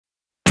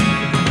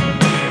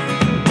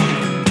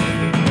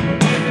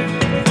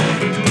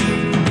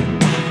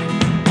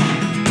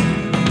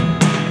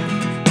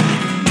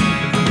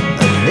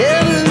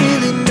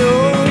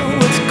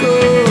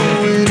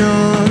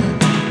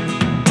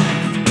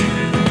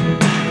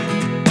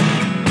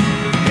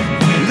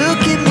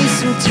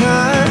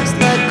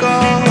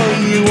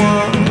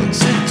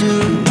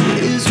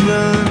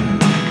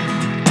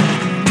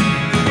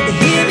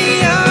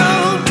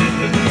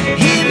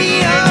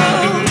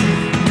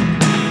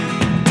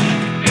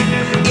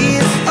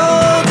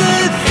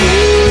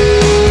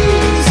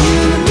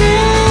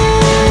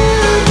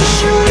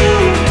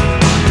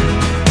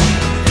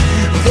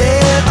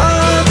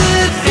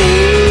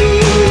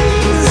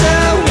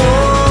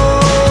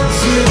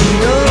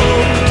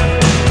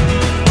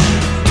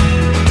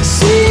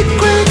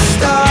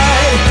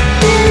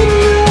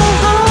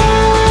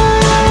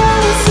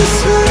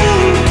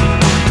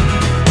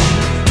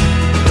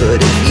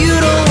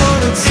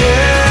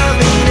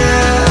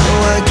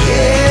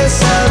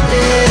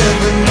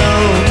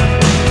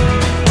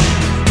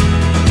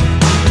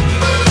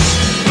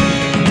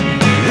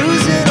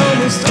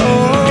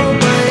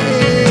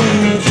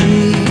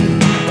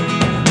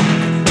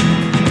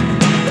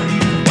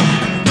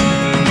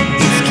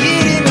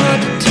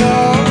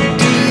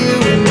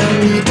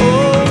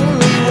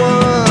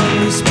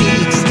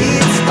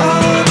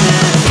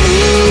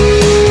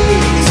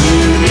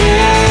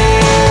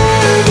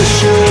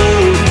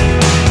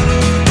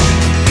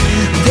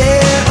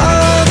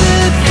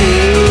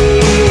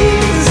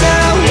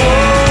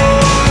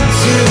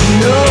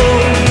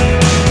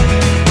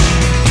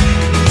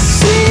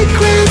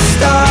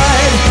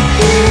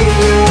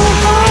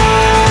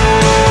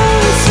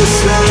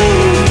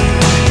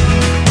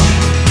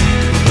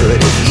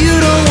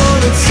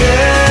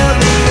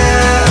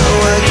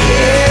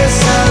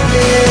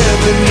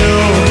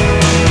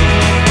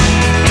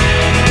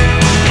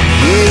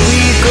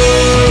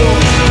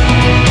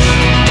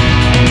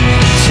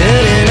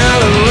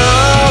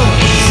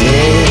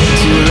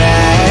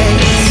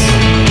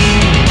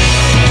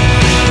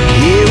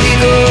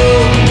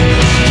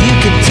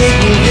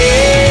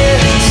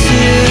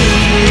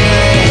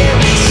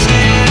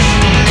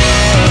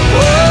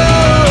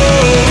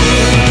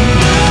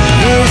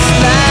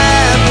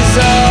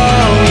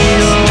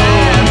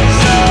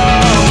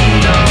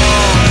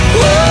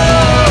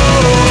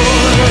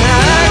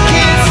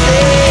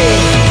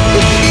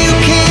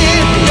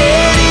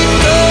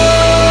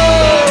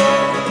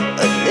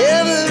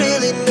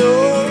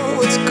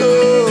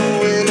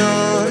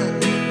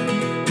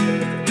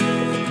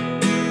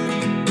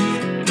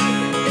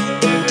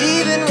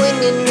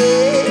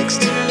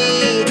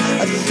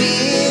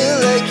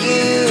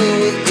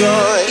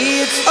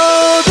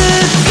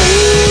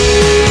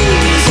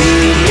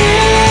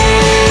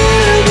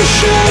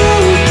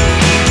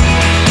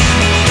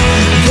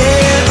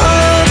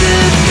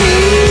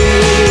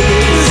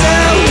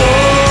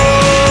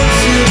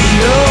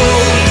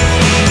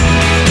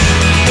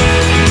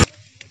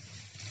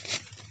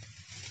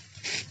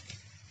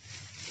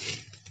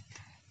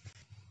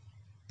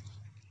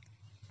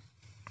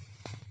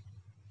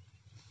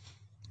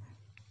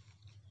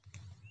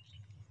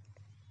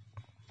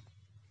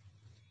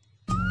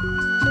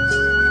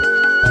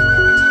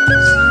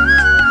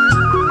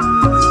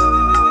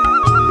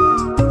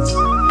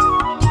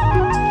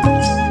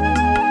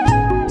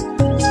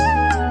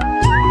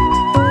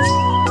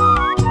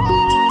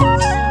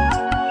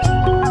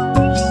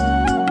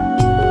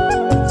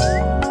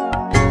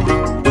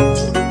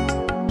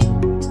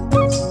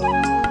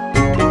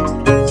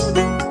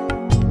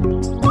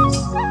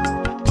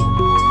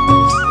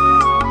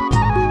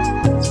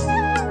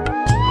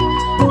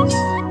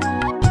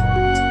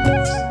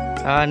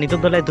नितो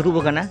दोले दुरुब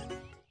कना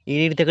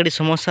ईर ते कड़ी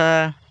समस्या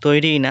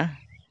तैरीना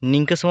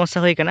निंका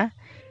समस्या होय कना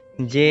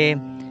जे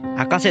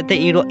आकाशे ते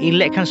ईर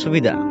लेखान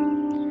सुविधा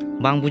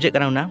बांग बुझे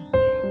कना ना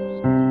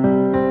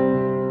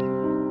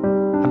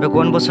अबे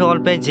कौन बसे ऑल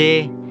पे जे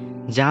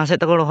जहाँ से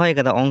तक रहा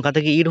कदा अंका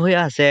तक ईर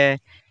होया से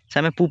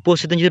सामे पूर्व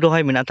से जुदी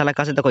रहा मेना ताले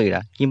का से तक ईरा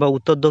किंबा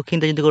उत्तर दक्षिण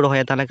ते जुदी को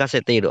रहा ताले का से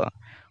ते ईरा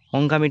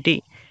अंका मिट्टी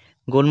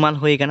गोलमाल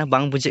होय कना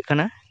बांग बुझे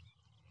कना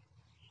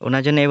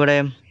ओना जने एबारे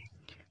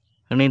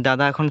उनी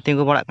दादा एखन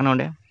तिंगु बड़ा कना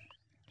ओंडे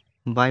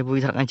बाय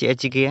बुझ धार चे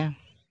चिकेया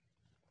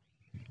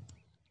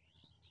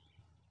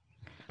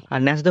और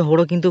नेस दो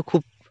होड़ो किन्तु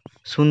खूब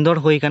सुंदर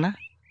होय कना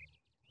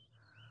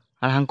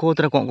और हांको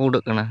उतरा को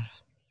उड़क कना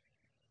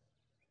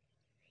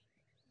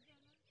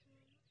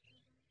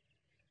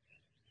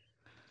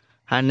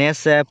और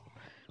नेस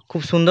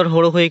खूब सुंदर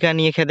होड़ो होय कना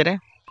निये खेत रे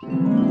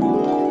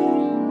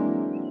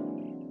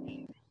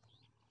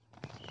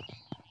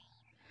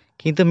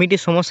किन्तु मिट्टी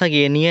समस्या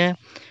गे निये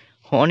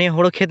होने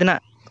होड़ो खेत ना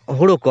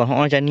होड़ो को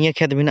हो जा निये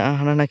खेत बिना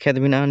हाना खेत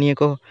बिना निये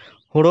को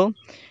होड़ो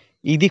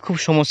इदी खूब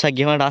समस्या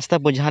गे रास्ता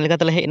पर जहाँ लेका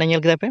तले हेना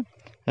नेल केदा पे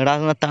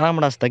रास्ता ताराम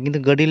रास्ता किन्तु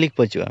गाड़ी लिक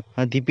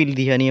पचुआ दीपिल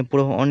दिया निये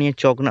पुरो होने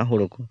चौक ना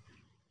होड़ो को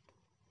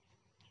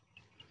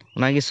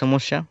ओनागी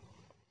समस्या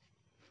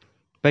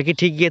बाकी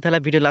ठीक गया ताला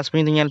वीडियो लास्ट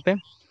में नेल पे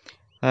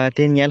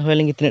ते नेल होय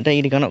लेंगे तिनटा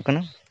ईर गानोक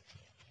कना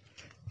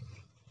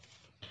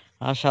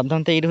और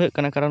सावधान ते ईर होय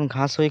कना कारण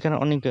घास होय कना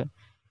अनेक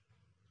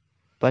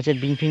पाचे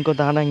बिंग फिंग को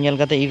ताहाना नेल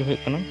काते ईर होय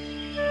कना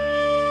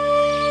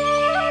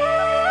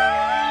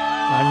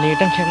और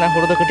नेटम खेतना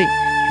होड़ दो कटी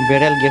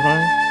बेड़ेल गे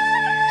खन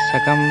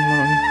साकाम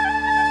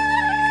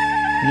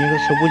निये को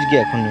सबुज गे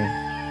एखन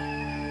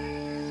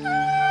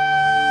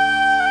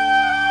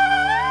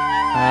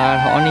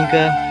और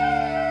निका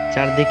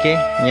चारदिके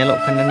नेलोक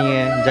कना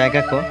निये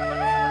जायगा को